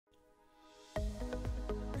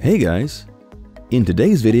Hey guys! In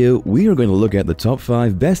today's video, we are going to look at the top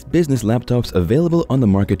 5 best business laptops available on the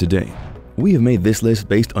market today. We have made this list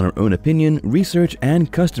based on our own opinion, research,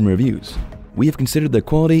 and customer reviews. We have considered the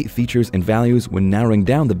quality, features, and values when narrowing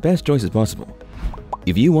down the best choices possible.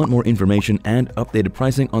 If you want more information and updated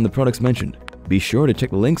pricing on the products mentioned, be sure to check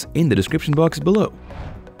the links in the description box below.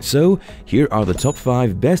 So, here are the top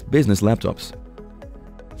 5 best business laptops.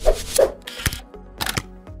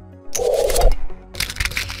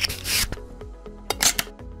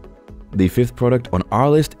 The fifth product on our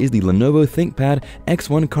list is the Lenovo ThinkPad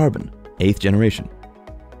X1 Carbon, 8th generation.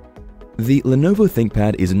 The Lenovo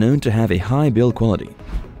ThinkPad is known to have a high build quality.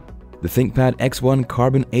 The ThinkPad X1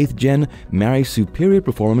 Carbon 8th Gen marries superior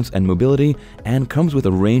performance and mobility and comes with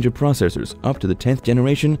a range of processors up to the 10th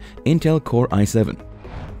generation Intel Core i7.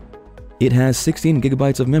 It has 16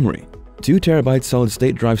 GB of memory, 2 TB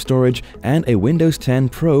solid-state drive storage, and a Windows 10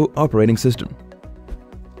 Pro operating system.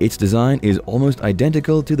 Its design is almost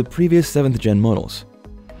identical to the previous 7th gen models.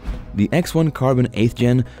 The X1 Carbon 8th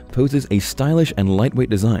Gen poses a stylish and lightweight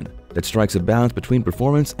design that strikes a balance between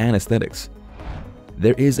performance and aesthetics.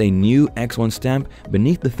 There is a new X1 stamp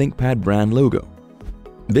beneath the ThinkPad brand logo.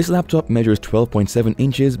 This laptop measures 12.7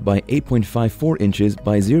 inches by 8.54 inches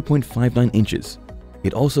by 0.59 inches.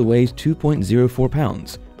 It also weighs 2.04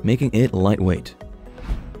 pounds, making it lightweight.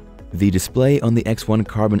 The display on the X1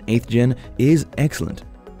 Carbon 8th Gen is excellent.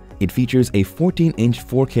 It features a 14-inch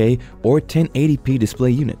 4K or 1080p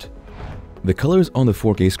display unit. The colors on the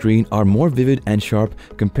 4K screen are more vivid and sharp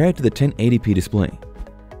compared to the 1080p display.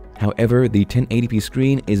 However, the 1080p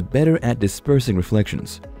screen is better at dispersing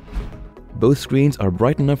reflections. Both screens are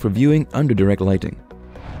bright enough for viewing under direct lighting.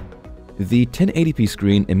 The 1080p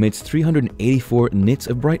screen emits 384 nits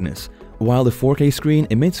of brightness, while the 4K screen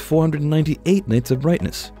emits 498 nits of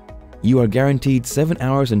brightness. You are guaranteed 7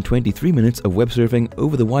 hours and 23 minutes of web surfing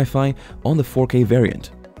over the Wi-Fi on the 4K variant.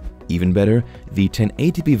 Even better, the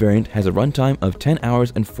 1080p variant has a runtime of 10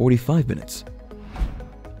 hours and 45 minutes.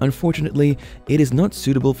 Unfortunately, it is not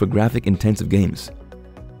suitable for graphic-intensive games.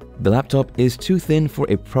 The laptop is too thin for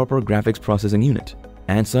a proper graphics processing unit,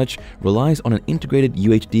 and such relies on an integrated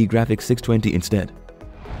UHD graphics 620 instead.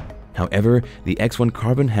 However, the X1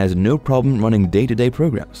 Carbon has no problem running day-to-day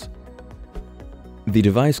programs. The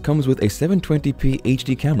device comes with a 720p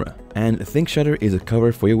HD camera, and ThinkShutter is a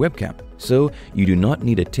cover for your webcam, so you do not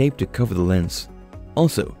need a tape to cover the lens.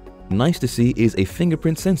 Also, nice to see is a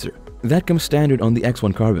fingerprint sensor that comes standard on the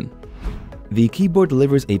X1 Carbon. The keyboard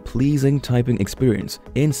delivers a pleasing typing experience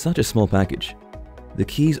in such a small package. The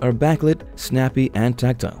keys are backlit, snappy, and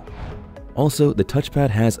tactile. Also, the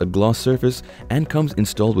touchpad has a gloss surface and comes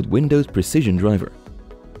installed with Windows Precision Driver.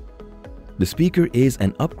 The speaker is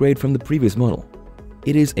an upgrade from the previous model.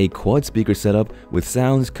 It is a quad speaker setup with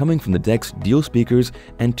sounds coming from the deck's dual speakers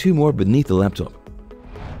and 2 more beneath the laptop.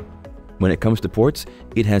 When it comes to ports,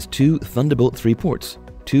 it has 2 Thunderbolt 3 ports,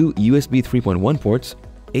 2 USB 3.1 ports,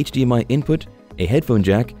 HDMI input, a headphone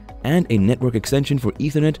jack, and a network extension for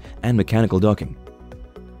Ethernet and mechanical docking.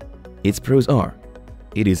 Its pros are: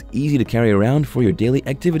 it is easy to carry around for your daily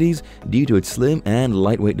activities due to its slim and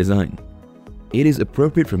lightweight design. It is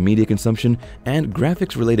appropriate for media consumption and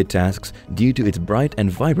graphics-related tasks due to its bright and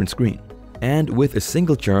vibrant screen. And with a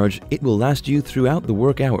single charge, it will last you throughout the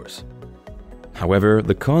work hours. However,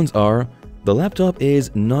 the cons are: the laptop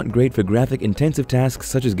is not great for graphic-intensive tasks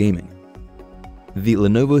such as gaming. The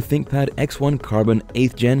Lenovo ThinkPad X1 Carbon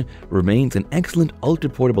 8th Gen remains an excellent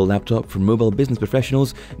ultra-portable laptop for mobile business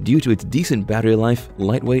professionals due to its decent battery life,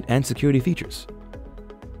 lightweight, and security features.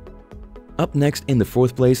 Up next in the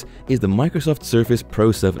 4th place is the Microsoft Surface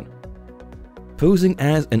Pro 7. Posing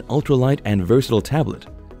as an ultralight and versatile tablet,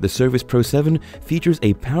 the Surface Pro 7 features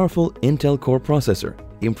a powerful Intel Core processor,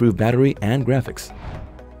 improved battery, and graphics.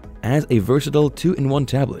 As a versatile 2-in-1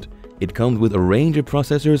 tablet, it comes with a range of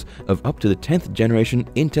processors of up to the 10th generation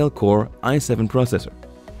Intel Core i7 processor.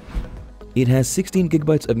 It has 16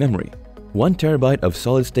 GB of memory, 1 TB of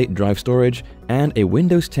solid-state drive storage, and a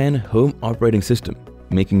Windows 10 home operating system,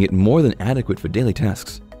 making it more than adequate for daily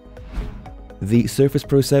tasks. The Surface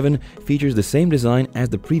Pro 7 features the same design as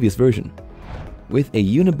the previous version. With a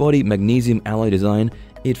unibody magnesium alloy design,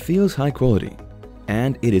 it feels high quality,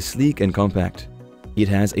 and it is sleek and compact. It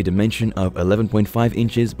has a dimension of 11.5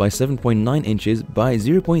 inches by 7.9 inches by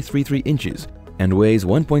 0.33 inches and weighs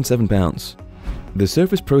 1.7 pounds. The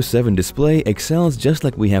Surface Pro 7 display excels just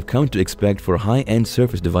like we have come to expect for high-end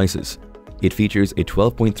Surface devices. It features a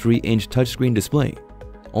 12.3-inch touchscreen display.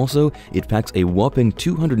 Also, it packs a whopping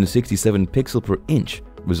 267 pixels per inch,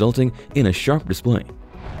 resulting in a sharp display.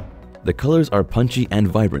 The colors are punchy and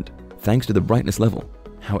vibrant, thanks to the brightness level,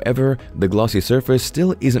 However, the glossy surface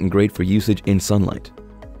still isn't great for usage in sunlight.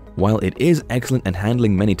 While it is excellent at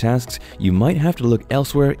handling many tasks, you might have to look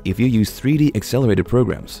elsewhere if you use 3D accelerated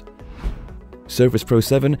programs. Surface Pro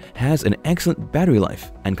 7 has an excellent battery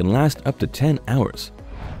life and can last up to 10 hours.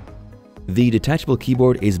 The detachable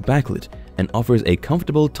keyboard is backlit and offers a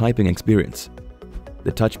comfortable typing experience.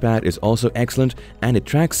 The touchpad is also excellent and it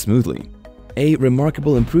tracks smoothly. A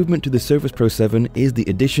remarkable improvement to the Surface Pro 7 is the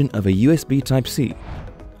addition of a USB Type-C.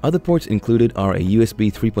 Other ports included are a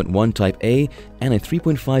USB 3.1 Type-A and a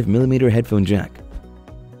 3.5mm headphone jack.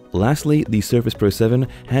 Lastly, the Surface Pro 7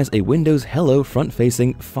 has a Windows Hello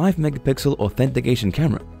front-facing 5-megapixel authentication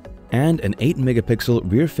camera and an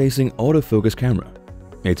 8-megapixel rear-facing autofocus camera.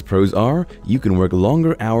 Its pros are, you can work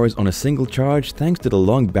longer hours on a single charge thanks to the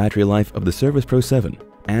long battery life of the Surface Pro 7,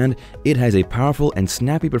 and it has a powerful and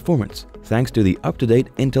snappy performance thanks to the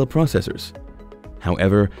up-to-date Intel processors.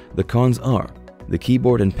 However, the cons are, the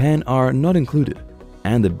keyboard and pen are not included,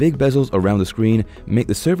 and the big bezels around the screen make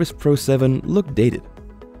the Surface Pro 7 look dated.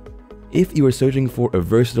 If you are searching for a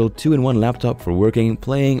versatile 2-in-1 laptop for working,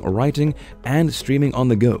 playing, writing, and streaming on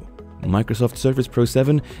the go, Microsoft Surface Pro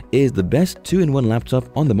 7 is the best 2-in-1 laptop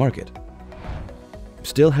on the market.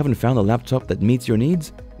 Still haven't found a laptop that meets your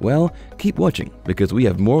needs? Well, keep watching because we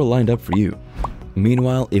have more lined up for you.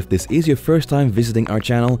 Meanwhile, if this is your first time visiting our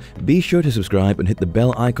channel, be sure to subscribe and hit the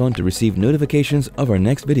bell icon to receive notifications of our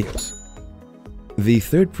next videos. The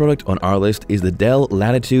third product on our list is the Dell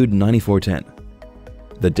Latitude 9410.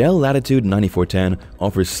 The Dell Latitude 9410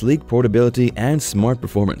 offers sleek portability and smart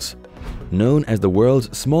performance. Known as the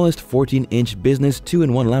world's smallest 14-inch business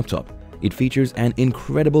 2-in-1 laptop, it features an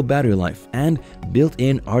incredible battery life and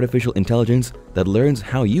built-in artificial intelligence that learns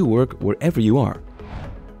how you work wherever you are.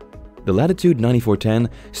 The Latitude 9410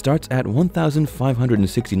 starts at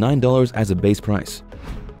 $1,569 as a base price.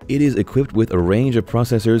 It is equipped with a range of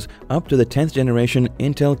processors up to the 10th generation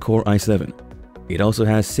Intel Core i7. It also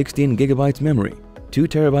has 16 GB memory, 2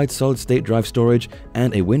 TB solid-state drive storage,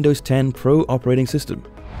 and a Windows 10 Pro operating system.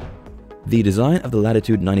 The design of the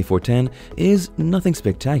Latitude 9410 is nothing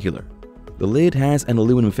spectacular. The lid has an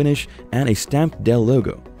aluminum finish and a stamped Dell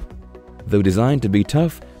logo. Though designed to be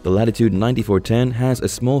tough, the Latitude 9410 has a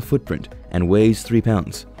small footprint and weighs 3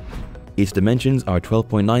 pounds. Its dimensions are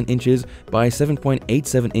 12.9 inches by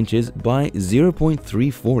 7.87 inches by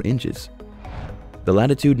 0.34 inches. The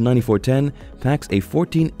Latitude 9410 packs a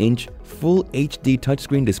 14-inch Full HD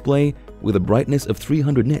touchscreen display with a brightness of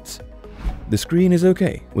 300 nits. The screen is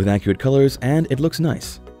okay, with accurate colors, and it looks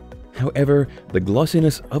nice. However, the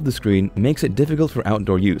glossiness of the screen makes it difficult for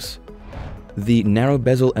outdoor use. The narrow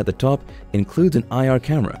bezel at the top includes an IR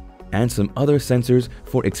camera and some other sensors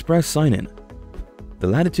for express sign-in. The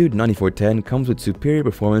Latitude 9410 comes with superior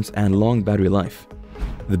performance and long battery life.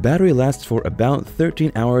 The battery lasts for about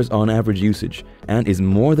 13 hours on average usage and is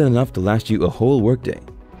more than enough to last you a whole workday.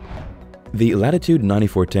 The Latitude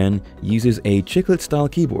 9410 uses a chiclet-style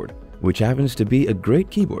keyboard, which happens to be a great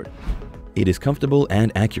keyboard. It is comfortable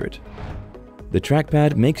and accurate. The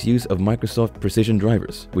trackpad makes use of Microsoft Precision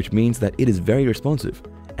drivers, which means that it is very responsive,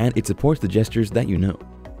 and it supports the gestures that you know.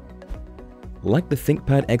 Like the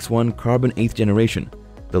ThinkPad X1 Carbon 8th generation,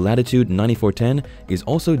 the Latitude 9410 is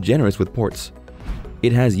also generous with ports.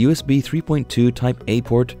 It has USB 3.2 Type-A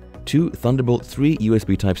port, 2 Thunderbolt 3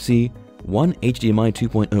 USB Type-C, 1 HDMI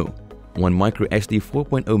 2.0, 1 microSD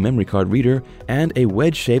 4.0 memory card reader, and a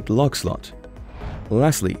wedge-shaped lock slot.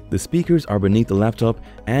 Lastly, the speakers are beneath the laptop,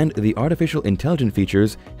 and the artificial intelligence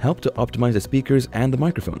features help to optimize the speakers and the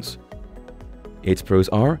microphones. Its pros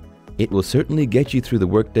are, it will certainly get you through the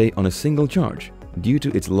workday on a single charge due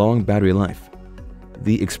to its long battery life.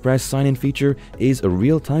 The Express sign-in feature is a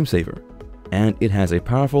real time saver, and it has a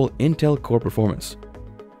powerful Intel Core performance.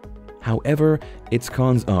 However, its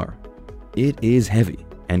cons are, it is heavy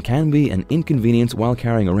and can be an inconvenience while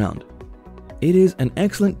carrying around. It is an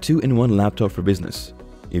excellent 2-in-1 laptop for business.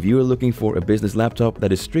 If you are looking for a business laptop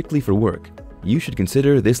that is strictly for work, you should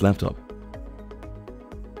consider this laptop.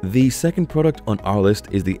 The second product on our list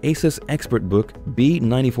is the Asus ExpertBook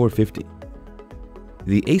B9450.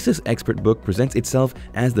 The Asus ExpertBook presents itself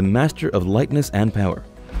as the master of lightness and power.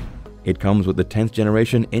 It comes with the 10th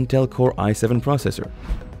generation Intel Core i7 processor.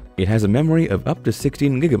 It has a memory of up to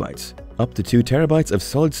 16 GB, up to 2 TB of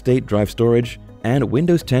solid-state drive storage, and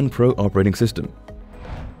Windows 10 Pro operating system.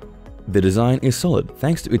 The design is solid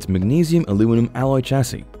thanks to its magnesium aluminum alloy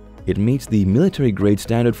chassis. It meets the military-grade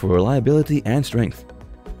standard for reliability and strength.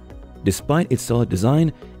 Despite its solid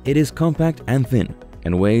design, it is compact and thin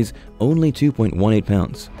and weighs only 2.18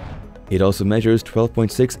 pounds. It also measures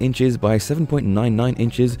 12.6 inches by 7.99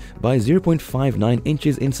 inches by 0.59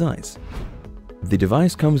 inches in size. The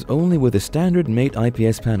device comes only with a standard matte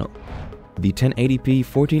IPS panel. The 1080p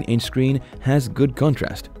 14-inch screen has good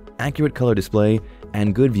contrast, accurate color display,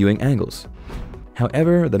 and good viewing angles.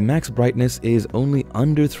 However, the max brightness is only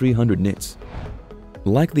under 300 nits.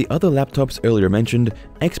 Like the other laptops earlier mentioned,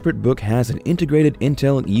 ExpertBook has an integrated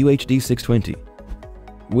Intel UHD 620.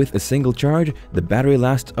 With a single charge, the battery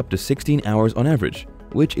lasts up to 16 hours on average,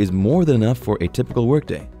 which is more than enough for a typical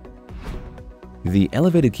workday. The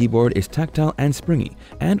elevated keyboard is tactile and springy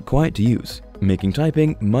and quiet to use, making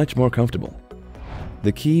typing much more comfortable.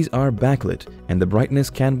 The keys are backlit and the brightness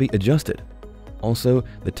can be adjusted. Also,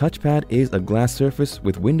 the touchpad is a glass surface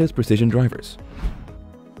with Windows Precision drivers.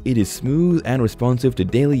 It is smooth and responsive to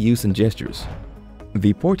daily use and gestures.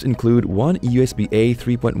 The ports include one USB-A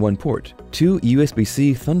 3.1 port, two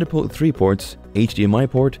USB-C Thunderbolt 3 ports, HDMI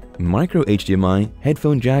port, micro HDMI,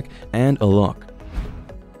 headphone jack, and a lock.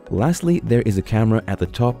 Lastly, there is a camera at the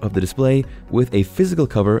top of the display with a physical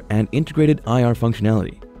cover and integrated IR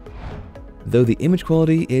functionality. Though the image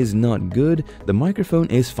quality is not good, the microphone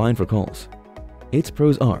is fine for calls. Its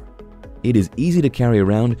pros are: it is easy to carry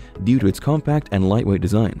around due to its compact and lightweight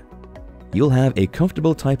design. You'll have a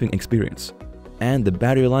comfortable typing experience, and the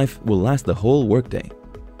battery life will last the whole workday.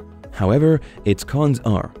 However, its cons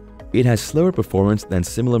are: it has slower performance than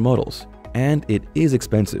similar models, and it is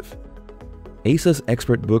expensive. Asus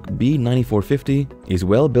ExpertBook B9450 is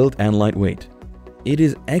well built and lightweight. It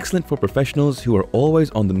is excellent for professionals who are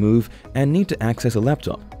always on the move and need to access a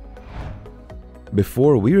laptop.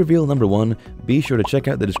 Before we reveal number 1, be sure to check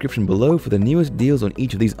out the description below for the newest deals on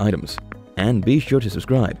each of these items. And be sure to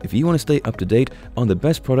subscribe if you want to stay up to date on the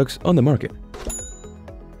best products on the market.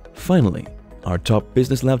 Finally, our top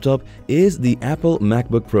business laptop is the Apple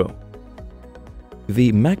MacBook Pro.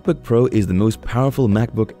 The MacBook Pro is the most powerful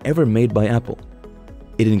MacBook ever made by Apple.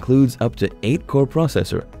 It includes up to 8-core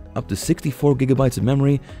processor, up to 64 GB of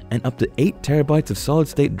memory, and up to 8 TB of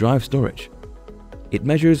solid-state drive storage. It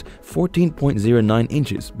measures 14.09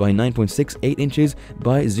 inches by 9.68 inches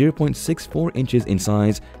by 0.64 inches in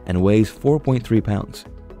size and weighs 4.3 pounds.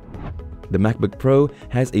 The MacBook Pro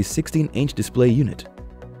has a 16-inch display unit.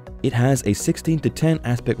 It has a 16:10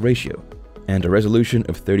 aspect ratio and a resolution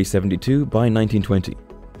of 3072 by 1920.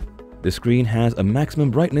 The screen has a maximum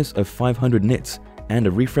brightness of 500 nits and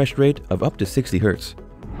a refresh rate of up to 60 Hz.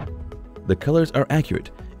 The colors are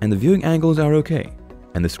accurate and the viewing angles are okay,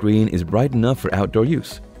 and the screen is bright enough for outdoor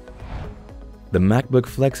use. The MacBook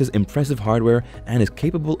flexes impressive hardware and is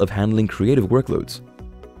capable of handling creative workloads.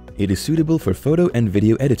 It is suitable for photo and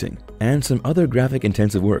video editing and some other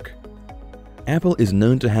graphic-intensive work. Apple is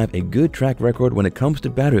known to have a good track record when it comes to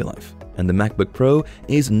battery life, and the MacBook Pro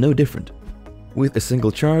is no different. With a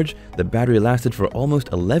single charge, the battery lasted for almost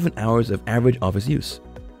 11 hours of average office use.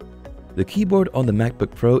 The keyboard on the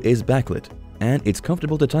MacBook Pro is backlit, and it's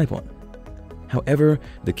comfortable to type on. However,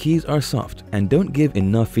 the keys are soft and don't give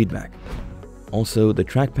enough feedback. Also, the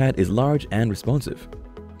trackpad is large and responsive.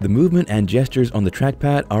 The movement and gestures on the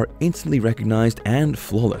trackpad are instantly recognized and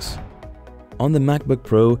flawless. On the MacBook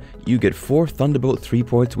Pro, you get 4 Thunderbolt 3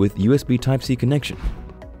 ports with USB Type-C connection.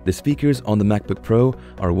 The speakers on the MacBook Pro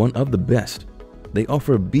are one of the best. They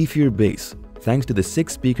offer beefier bass thanks to the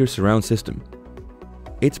 6-speaker surround system.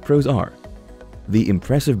 Its pros are: the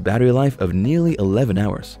impressive battery life of nearly 11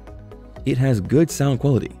 hours. It has good sound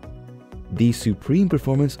quality, the supreme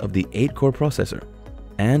performance of the 8-core processor,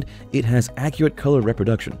 and it has accurate color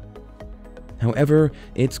reproduction. However,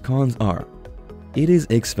 its cons are: it is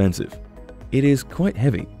expensive, it is quite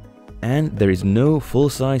heavy, and there is no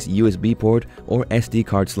full-size USB port or SD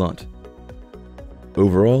card slot.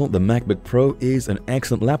 Overall, the MacBook Pro is an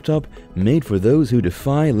excellent laptop made for those who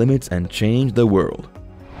defy limits and change the world.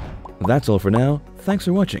 That's all for now. Thanks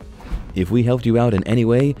for watching. If we helped you out in any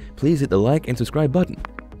way, please hit the like and subscribe button.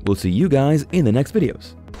 We'll see you guys in the next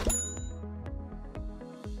videos.